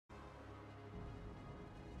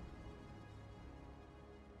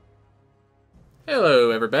Hello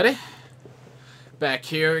everybody, back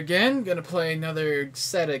here again, gonna play another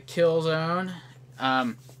set of Killzone.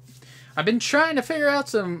 I've been trying to figure out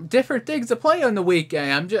some different things to play on the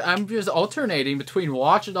weekend. I'm just alternating between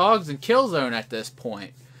Watch Dogs and Killzone at this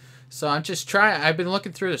point. So I'm just trying. I've been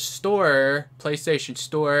looking through the store, PlayStation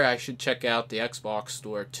Store. I should check out the Xbox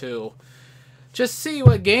Store too. Just see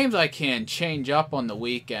what games I can change up on the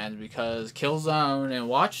weekend, because Killzone and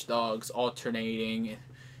Watch Dogs alternating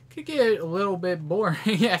could get a little bit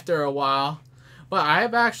boring after a while. But I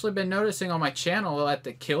have actually been noticing on my channel that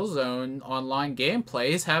the Killzone online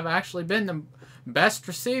gameplays have actually been the best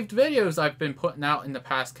received videos I've been putting out in the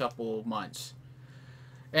past couple of months.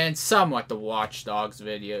 And somewhat the Watch Dogs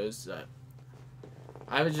videos.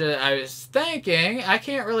 I was thinking I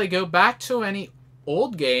can't really go back to any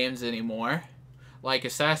old games anymore, like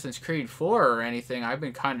Assassin's Creed 4 or anything. I've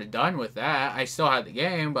been kind of done with that. I still have the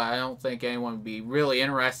game, but I don't think anyone would be really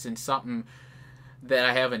interested in something that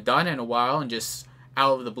I haven't done in a while and just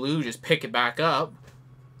out of the blue just pick it back up.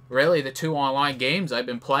 Really, the two online games I've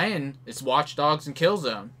been playing is Watch Dogs and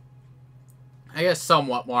Killzone. I guess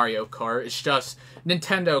somewhat Mario Kart. It's just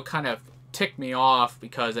Nintendo kind of ticked me off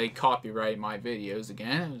because they copyrighted my videos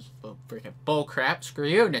again. It was freaking bullcrap. Screw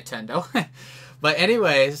you, Nintendo. But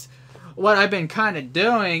anyways, what I've been kind of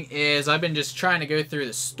doing is I've been just trying to go through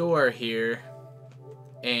the store here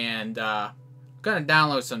and gonna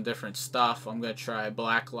download some different stuff. I'm gonna try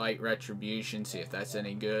Blacklight Retribution, see if that's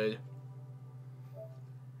any good.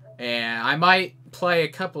 And I might play a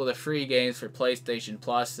couple of the free games for PlayStation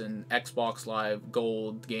Plus and Xbox Live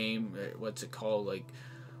Gold game. What's it called? Like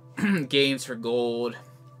games for gold.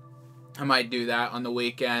 I might do that on the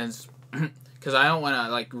weekends because I don't want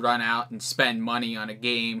to like run out and spend money on a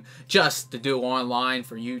game just to do online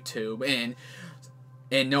for YouTube,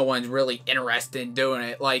 and no one's really interested in doing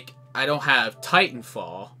it. Like, I don't have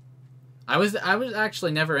Titanfall. I was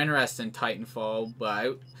actually never interested in Titanfall,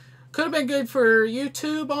 but could have been good for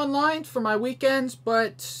YouTube online for my weekends,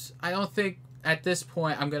 but I don't think at this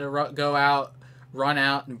point I'm going to run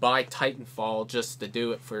out and buy Titanfall just to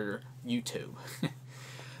do it for YouTube.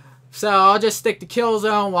 So I'll just stick to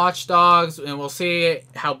Killzone, Watch Dogs, and we'll see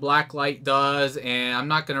how Blacklight does. And I'm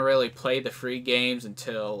not going to really play the free games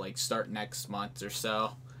until like start next month or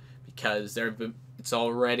so, because it's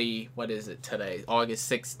already, what is it today? August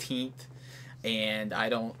 16th. And I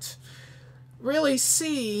don't really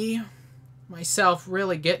see myself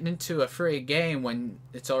really getting into a free game when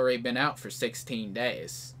it's already been out for 16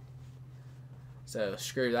 days. So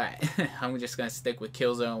screw that. I'm just going to stick with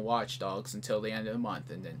Killzone and Watch Dogs until the end of the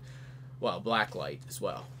month, and then, well, Blacklight as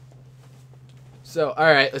well. So,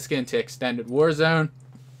 alright, let's get into Extended Warzone.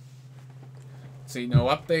 See, no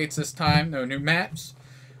updates this time, no new maps.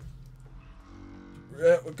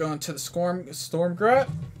 We're going to the Stormgracht.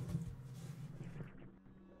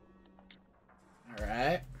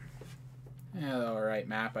 Alright. Yeah, alright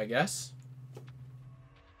map, I guess.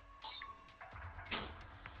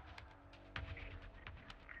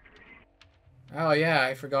 Oh yeah,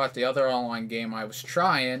 I forgot the other online game I was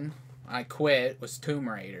trying. I quit, was Tomb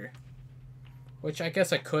Raider. Which I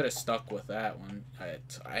guess I could have stuck with that one.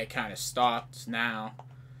 I kind of stopped now.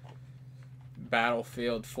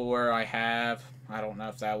 Battlefield 4 I have. I don't know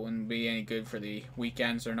if that wouldn't be any good for the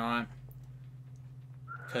weekends or not,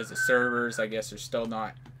 because the servers, I guess, are still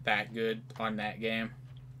not that good on that game.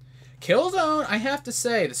 Killzone, I have to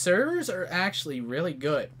say, the servers are actually really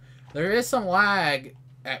good. There is some lag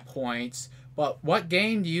at points, but what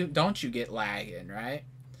game don't you get lag in, right?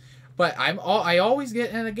 But I always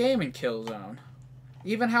get in a game in Killzone.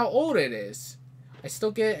 Even how old it is, I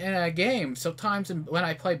still get in a game. Sometimes when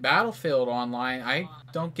I play Battlefield online, I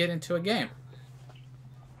don't get into a game.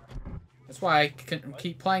 That's why I can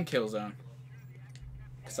keep playing Killzone,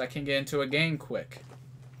 because I can get into a game quick.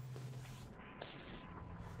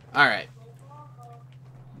 Alright.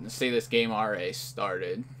 Let's see, this game already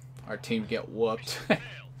started. Our team get whooped.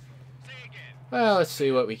 Well, let's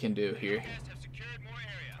see what we can do here.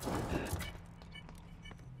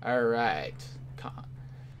 Alright.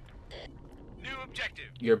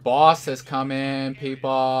 Your boss has come in,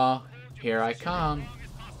 people. Here I come.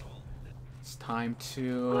 It's time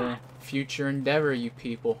to future endeavor, you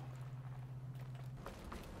people.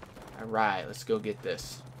 Alright, let's go get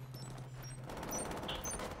this.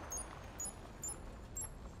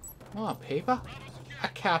 Come on, people. I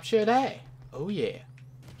captured A. Oh, yeah.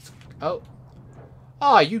 Oh.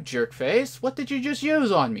 Oh, you jerk face. What did you just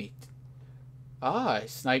use on me? Ah, he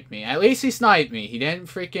sniped me. At least he sniped me. He didn't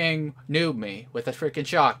freaking noob me with a freaking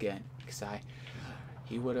shotgun. Because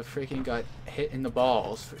he would have freaking got hit in the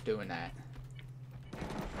balls for doing that.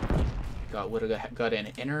 Got an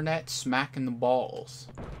internet smack in the balls.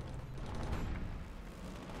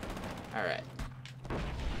 Alright.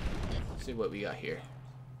 Let's see what we got here.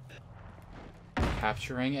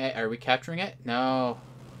 Capturing it? Are we capturing it? No.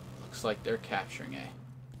 Looks like they're capturing it.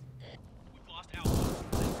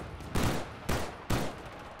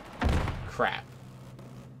 Crap.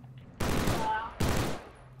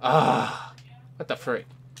 Ah! What the frick?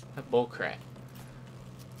 That bullcrap.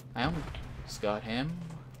 I almost got him.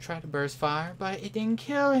 Tried to burst fire, but it didn't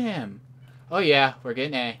kill him. Oh yeah, we're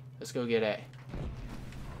getting A. Let's go get A.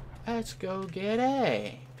 Let's go get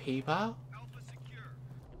A, people.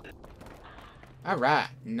 Alright,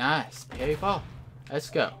 nice, people. Let's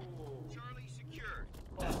go.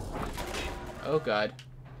 Oh god.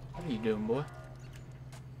 What are you doing, boy?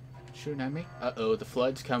 Shooting at me? Uh-oh, the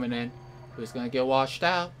flood's coming in. Who's gonna get washed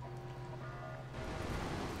out?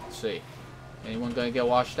 Let's see. Anyone gonna get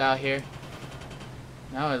washed out here?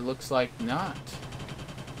 No, it looks like not.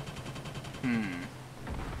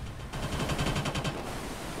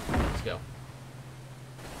 Let's go.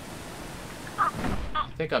 I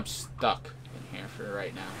think I'm stuck in here for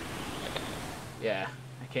right now. Yeah,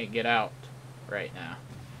 I can't get out right now.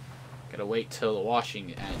 Gotta wait till the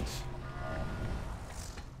washing ends.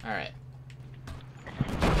 Alright.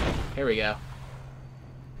 Here we go.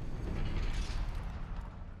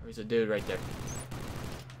 There's a dude right there.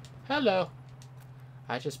 Hello.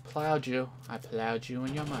 I just plowed you. I plowed you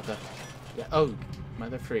and your mother. Yeah. Oh,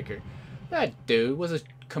 mother freaker. That dude was a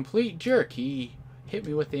complete jerk. He hit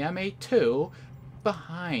me with the M82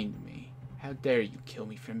 behind me. How dare you kill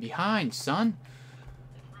me from behind, son?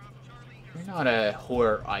 You're not a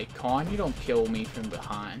horror icon. You don't kill me from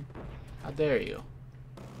behind. How dare you?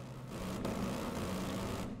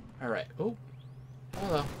 Alright. Oh.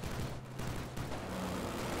 Hello.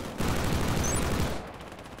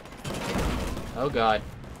 Oh god.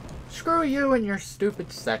 Screw you and your stupid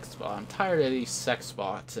sex bot. I'm tired of these sex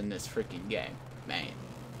bots in this freaking game. Man.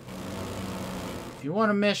 If you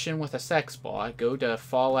want a mission with a sex bot, go to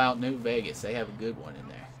Fallout New Vegas. They have a good one in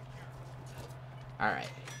there. Alright.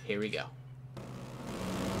 Here we go.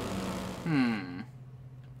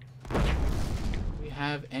 We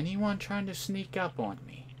have anyone trying to sneak up on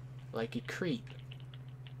me? Like a creep.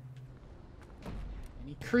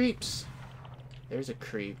 Any creeps? There's a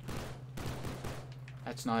creep.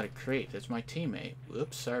 That's not a creep. That's my teammate.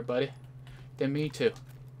 Whoops, sorry, buddy. Then me too.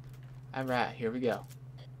 Alright, here we go.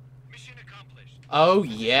 Mission accomplished. Oh,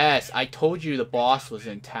 yes. I told you the boss was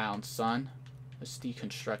in town, son. Let's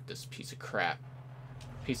deconstruct this piece of crap.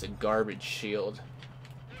 Piece of garbage shield.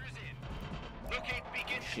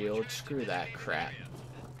 Shield, screw that crap.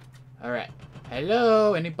 Alright.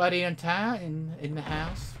 Hello, anybody in town? In the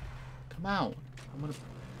house? Come on.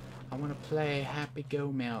 I wanna play Happy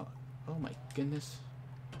Gilmore. Oh my goodness.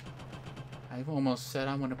 I've almost said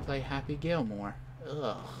I want to play Happy Gilmore.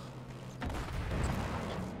 Ugh.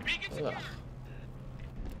 Ugh.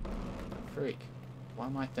 Freak. What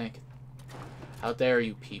am I thinking? How dare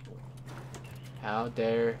you people? How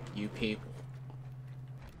dare you people?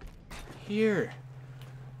 Here.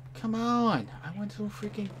 Come on. I want to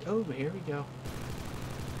freaking... Oh, here we go.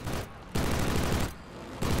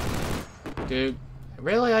 Dude.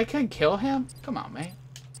 Really? I couldn't kill him? Come on, man.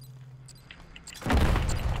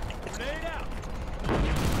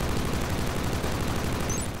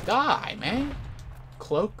 Die, man.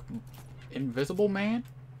 Cloak. Invisible man.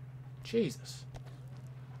 Jesus.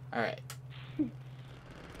 Alright.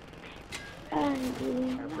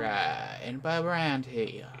 Alright. Anybody around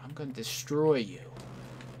here? I'm gonna destroy you.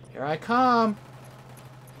 Here I come.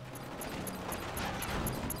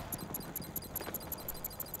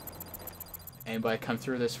 Anybody come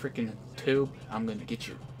through this freaking tube? I'm gonna get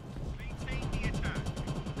you.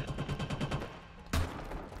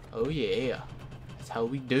 Oh yeah. That's how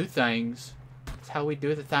we do things. That's how we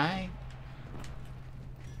do the thing.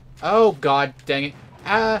 Oh god dang it.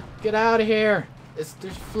 Ah, get out of here.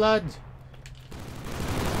 There's floods.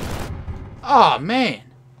 Oh man.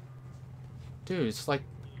 Dude, it's like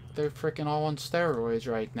they're freaking all on steroids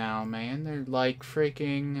right now, man. They're like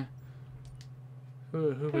freaking...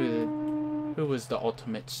 Who was the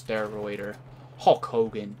ultimate steroider? Hulk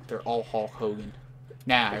Hogan. They're all Hulk Hogan.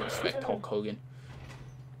 Nah, I respect Hulk Hogan.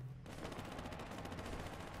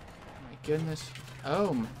 My goodness.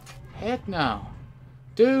 Oh, heck no.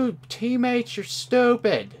 Dude, teammates, you're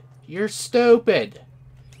stupid. You're stupid.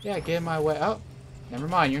 Yeah, get in my way. Oh, never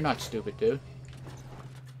mind. You're not stupid, dude.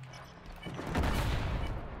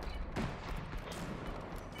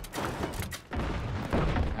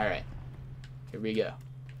 Alright. Here we go.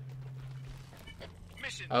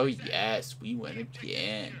 Oh yes, we win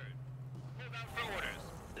again.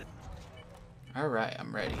 Alright,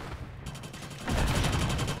 I'm ready.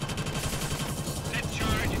 Let's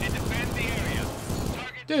charge and defend the area.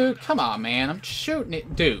 Target Dude, come on, man. I'm shooting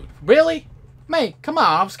it. Dude, really? Mate, come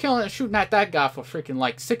on. I was shooting at that guy for freaking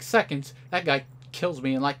like 6 seconds. That guy kills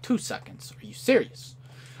me in like 2 seconds. Are you serious?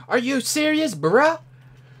 Are you serious, bruh?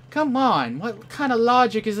 Come on. What kind of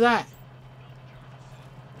logic is that?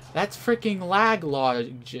 That's freaking lag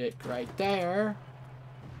logic right there.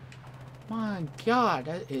 My God,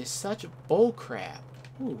 that is such bullcrap.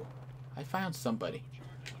 Ooh, I found somebody.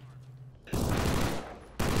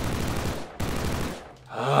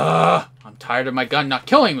 I'm tired of my gun not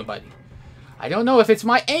killing anybody. I don't know if it's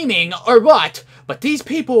my aiming or what, but these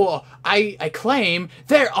people I claim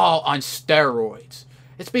they're all on steroids.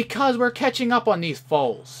 It's because we're catching up on these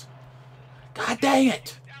foals. God dang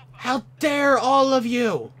it! How dare all of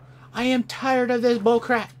you! I am tired of this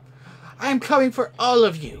bullcrap. I am coming for all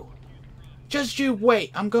of you. Just you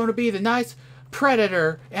wait. I'm going to be the nice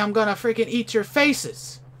predator, and I'm going to freaking eat your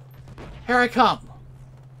faces. Here I come.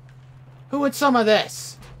 Who wants some of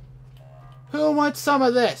this? Who wants some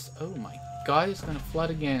of this? Oh my God, it's going to flood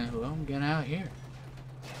again. Well, I'm getting out here.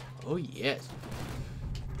 Oh yes.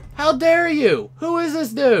 How dare you? Who is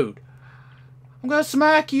this dude? I'm going to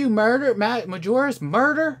smack you, murder. Majoris,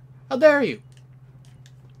 murder? How dare you?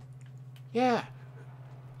 Yeah.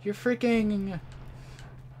 Your freaking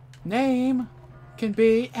name can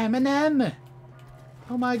be Eminem.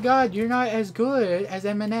 Oh my God, you're not as good as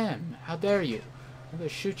Eminem. How dare you? I'm gonna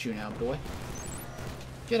shoot you now, boy.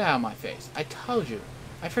 Get out of my face. I told you.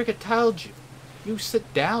 I freaking told you. You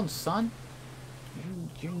sit down, son.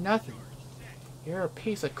 You're nothing. You're a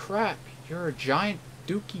piece of crap. You're a giant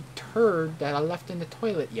dookie turd that I left in the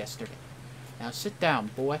toilet yesterday. Now sit down,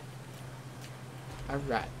 boy.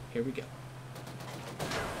 Alright, here we go.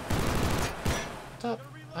 What's up?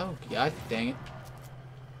 Oh, God dang it.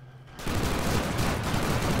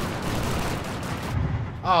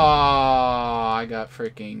 Oh, I got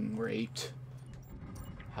freaking raped.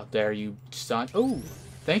 How dare you, son? Oh,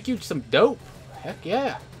 thank you, some dope. Heck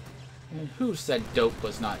yeah. And who said dope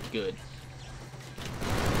was not good?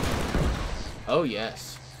 Oh,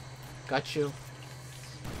 yes. Got you.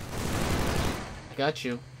 Got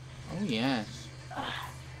you. Oh, yes.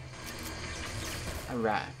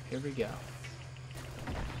 Alright, here we go.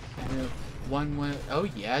 One win. Oh,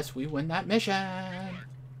 yes, we win that mission.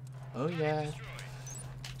 Oh, yes.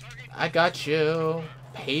 I got you.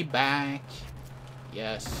 Payback.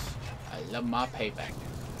 Yes. I love my payback.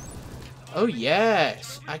 Oh,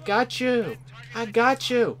 yes. I got you. I got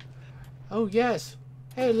you. Oh, yes.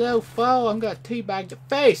 Hey, little foe. I'm gonna teabag the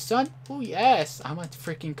face, son. Oh, yes. I'm a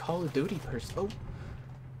freaking Call of Duty person. Oh.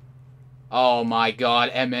 Oh, my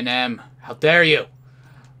God. Eminem. How dare you?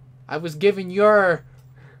 I was giving your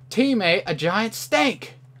teammate a giant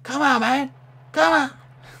stink. Come on, man. Come on.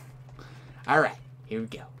 Alright. Here we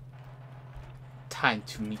go. Time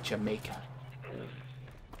to meet Jamaica.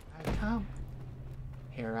 I come.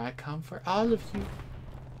 Here I come for all of you.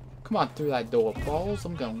 Come on through that door, balls.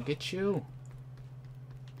 I'm gonna get you.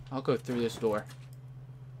 I'll go through this door.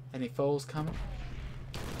 Any foes coming?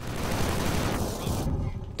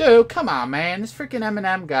 Dude, come on, man. This freaking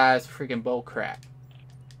Eminem guy is freaking bullcrap.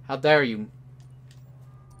 How dare you?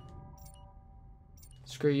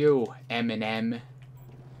 Screw you, Eminem.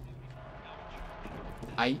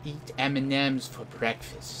 I eat M&Ms for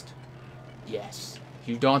breakfast. Yes.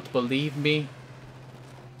 You don't believe me?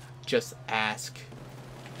 Just ask.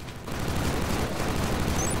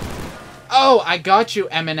 Oh, I got you,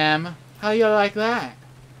 Eminem. How you like that?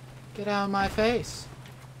 Get out of my face.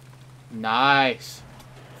 Nice.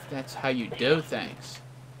 That's how you do things.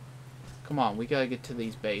 Come on, we gotta get to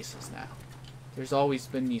these bases now. There's always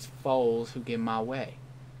been these foals who get in my way.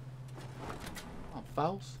 Come on,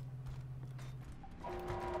 foals.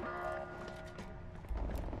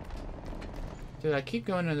 Dude, I keep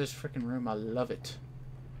going to this freaking room. I love it.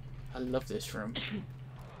 I love this room.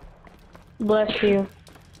 Bless you.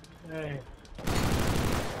 Hey.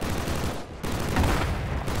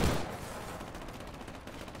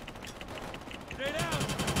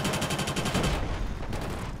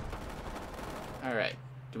 Alright.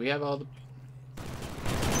 Do we have all the...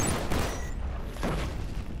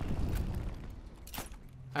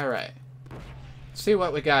 Alright. Let's see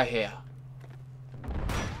what we got here.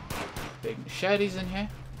 Big machetes in here.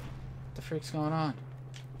 What the freak's going on?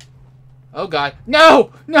 Oh god.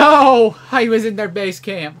 No! No! I was in their base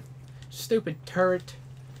camp. Stupid turret.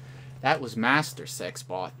 That was Master Sex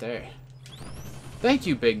Bot there. Thank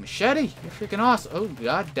you, Big Machete. You're freaking awesome. Oh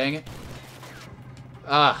god dang it.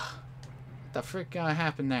 What the frick gonna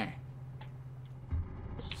happen there?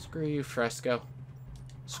 Screw you, Fresco.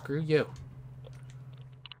 Screw you.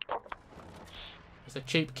 It's a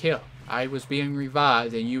cheap kill. I was being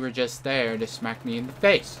revived and you were just there to smack me in the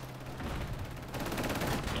face.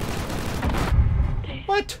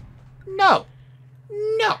 What? No.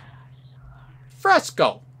 No.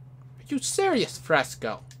 Fresco. Are you serious,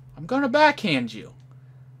 Fresco? I'm gonna backhand you.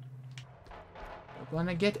 You're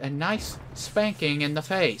gonna get a nice spanking in the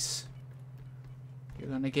face. You're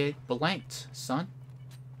gonna get blanked, son.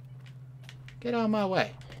 Get out of my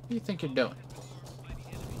way. What do you think you're doing?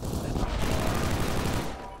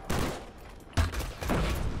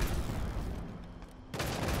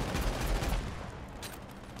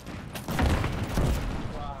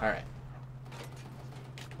 Alright.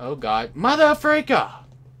 Oh god. Mother freaker!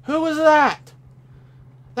 Who was that?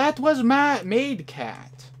 That was Maid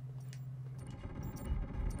Cat.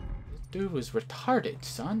 This dude was retarded,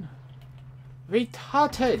 son.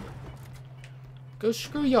 Retarded! Go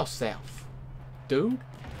screw yourself, dude.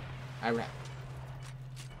 Alright.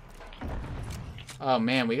 Oh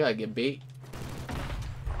man, we gotta get beat.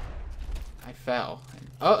 I fell.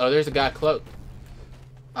 Uh-oh, there's a guy cloaked.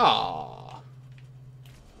 Aww.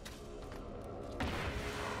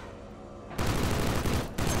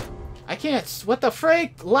 I can't. What the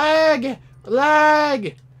freak? Lag!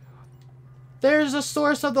 Lag! There's a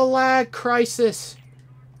source of the lag crisis.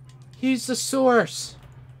 He's the source.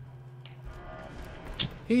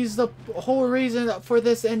 He's the whole reason for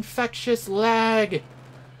this infectious lag.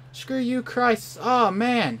 Screw you, Christ. Oh,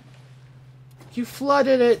 man. You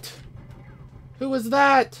flooded it. Who was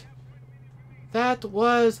that? That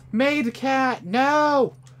was Maid Cat.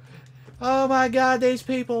 No! Oh my god, these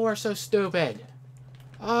people are so stupid.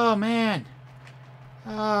 Oh, man.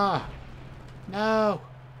 Ah. No.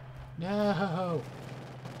 No.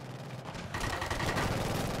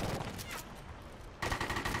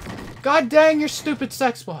 God dang your stupid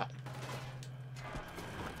sex bot.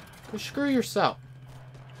 Go screw yourself.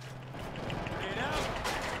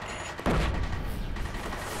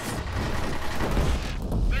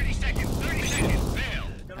 30 seconds. 30 seconds. Fail.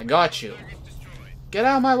 I got you. Get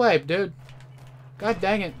out of my way, dude. God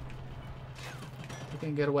dang it. You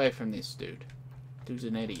can get away from this dude. Dude's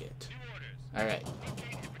an idiot. Alright.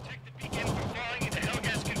 Protect the beacon from falling into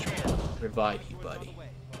Hellgas control. Revive you, buddy.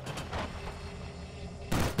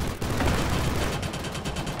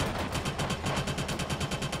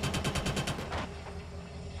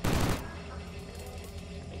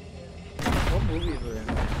 What movies were in?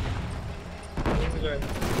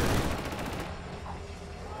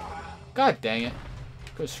 God dang it.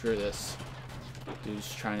 Go screw this.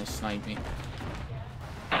 Dude's trying to snipe me.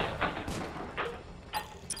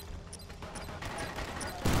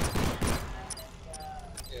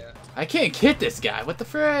 Yeah. I can't get this guy. What the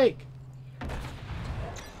frick?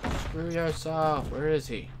 Screw yourself. Where is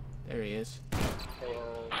he? There he is.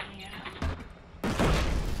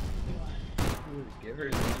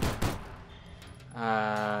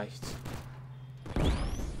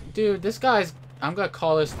 Dude, this guy's... I'm gonna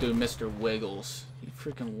call this dude Mr. Wiggles. He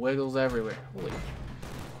freaking wiggles everywhere. Holy...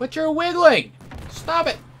 Quit your wiggling! Stop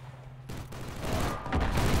it!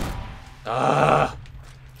 Ah!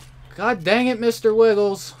 God dang it, Mr.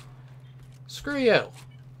 Wiggles. Screw you.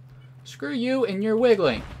 Screw you and your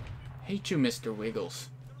wiggling. Hate you, Mr. Wiggles.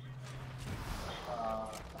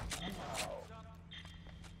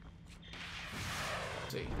 Let's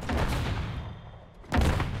see.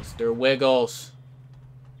 Mr. Wiggles.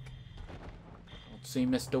 Don't see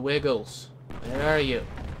Mr. Wiggles. Where are you?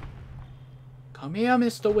 Come here,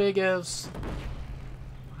 Mr. Wiggles.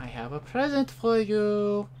 I have a present for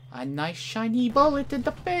you. A nice shiny bullet in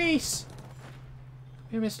the face.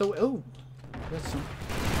 Here, Mr. Oh, that's some.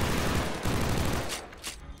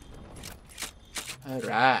 All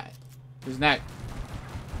right. Who's next?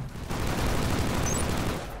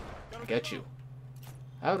 I get you.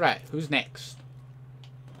 All right. Who's next?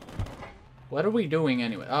 What are we doing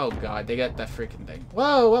anyway? Oh God, they got that freaking thing.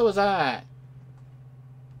 Whoa, what was that?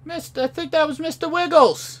 I think that was Mr.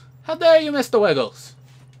 Wiggles. How dare you, Mr. Wiggles?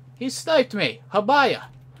 He sniped me. Habaya.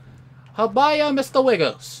 Habaya, Mr.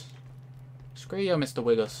 Wiggles. Screw you, Mr.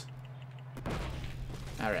 Wiggles.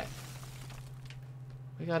 Alright.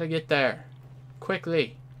 We gotta get there.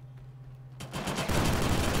 Quickly.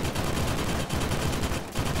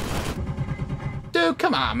 Dude,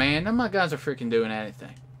 come on, man. None of my guys are freaking doing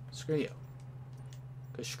anything. Screw you.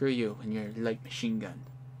 Go screw you and your light machine gun.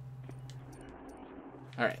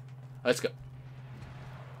 Alright. Let's go.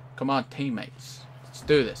 Come on, teammates. Let's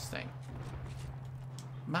do this thing.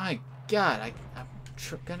 My God, I'm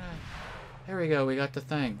gonna... There we go, we got the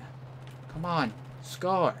thing. Come on,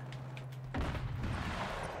 score.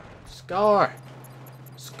 Score.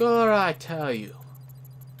 Score, I tell you.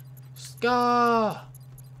 Score.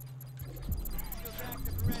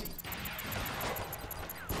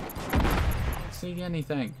 see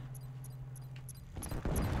anything.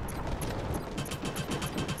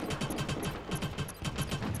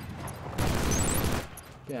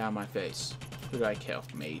 Get out of my face. Who did I kill?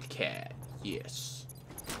 Made cat. Yes.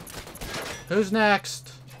 Who's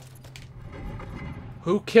next?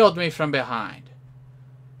 Who killed me from behind?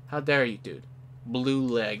 How dare you, dude? Blue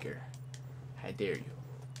legger. How dare you?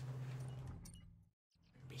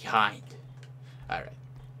 Behind. Alright.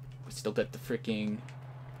 We still got the freaking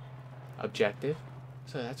objective.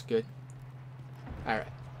 So that's good. Alright.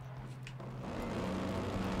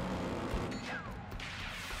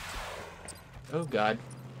 Oh god.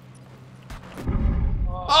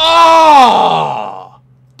 Oh!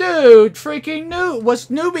 Dude, freaking was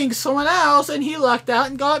noobing someone else and he lucked out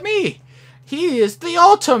and got me. He is the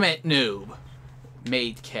ultimate noob.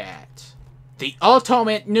 Made cat. The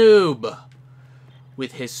ultimate noob.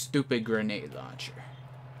 With his stupid grenade launcher.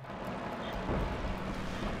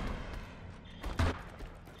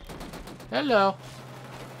 Hello.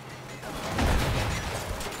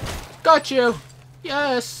 Got you.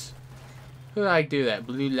 Yes. Who did I do that?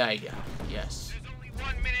 Blue lighter. Yes. There's only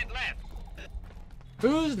 1 minute left.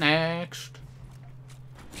 Who's next?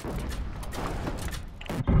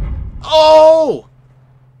 Oh!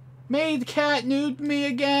 Made cat nuked me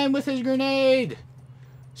again with his grenade.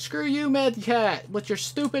 Screw you, Mad Cat, with your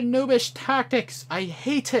stupid noobish tactics. I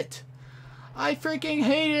hate it. I freaking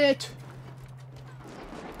hate it.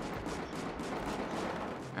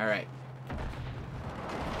 Alright.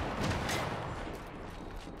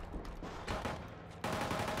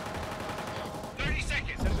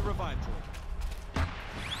 Send the revive drone.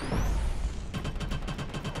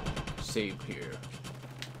 Save here.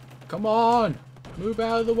 Come on! Move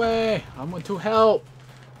out of the way! I want to help!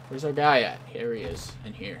 Where's our guy at? Here he is.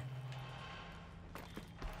 In here.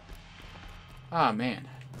 Ah, man.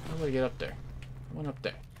 How do I get up there? I went up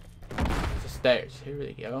there. There's the stairs. Here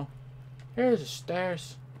we go. Here's the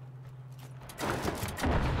stairs.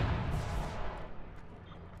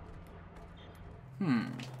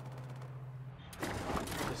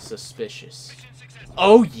 This is suspicious.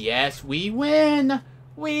 Oh, yes! We win!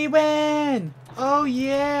 We win! Oh,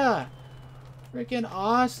 yeah! Freaking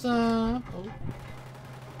awesome! Oh.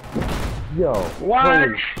 Yo, What?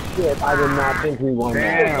 shit, I did not think we won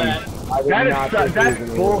that. I did not think we That's were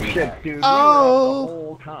gonna bullshit, win dude. Oh. The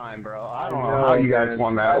whole time, bro. I that. don't know how you guys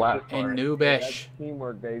won that last And part. noobish. That's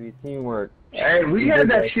teamwork, baby, teamwork. Hey, we had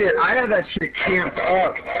that shit. I had that shit camped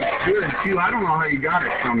up good too. I don't know how you got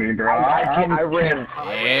it from me, bro. I ran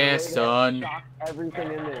Yeah, son.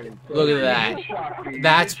 everything in there. Look at that.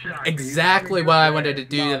 That's exactly what I wanted to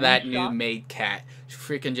do to that new made cat.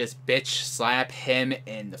 Freaking just bitch slap him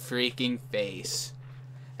in the freaking face.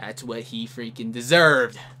 That's what he freaking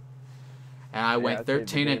deserved. And I went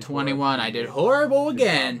 13 and 21. I did horrible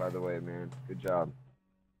again. By the way, man, good job.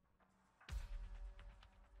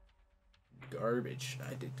 Garbage.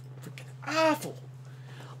 I did freaking awful.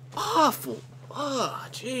 Awful. Oh,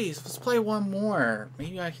 jeez. Let's play one more.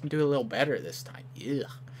 Maybe I can do a little better this time. Ugh.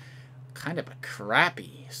 Kind of a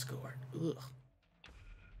crappy score. Ugh.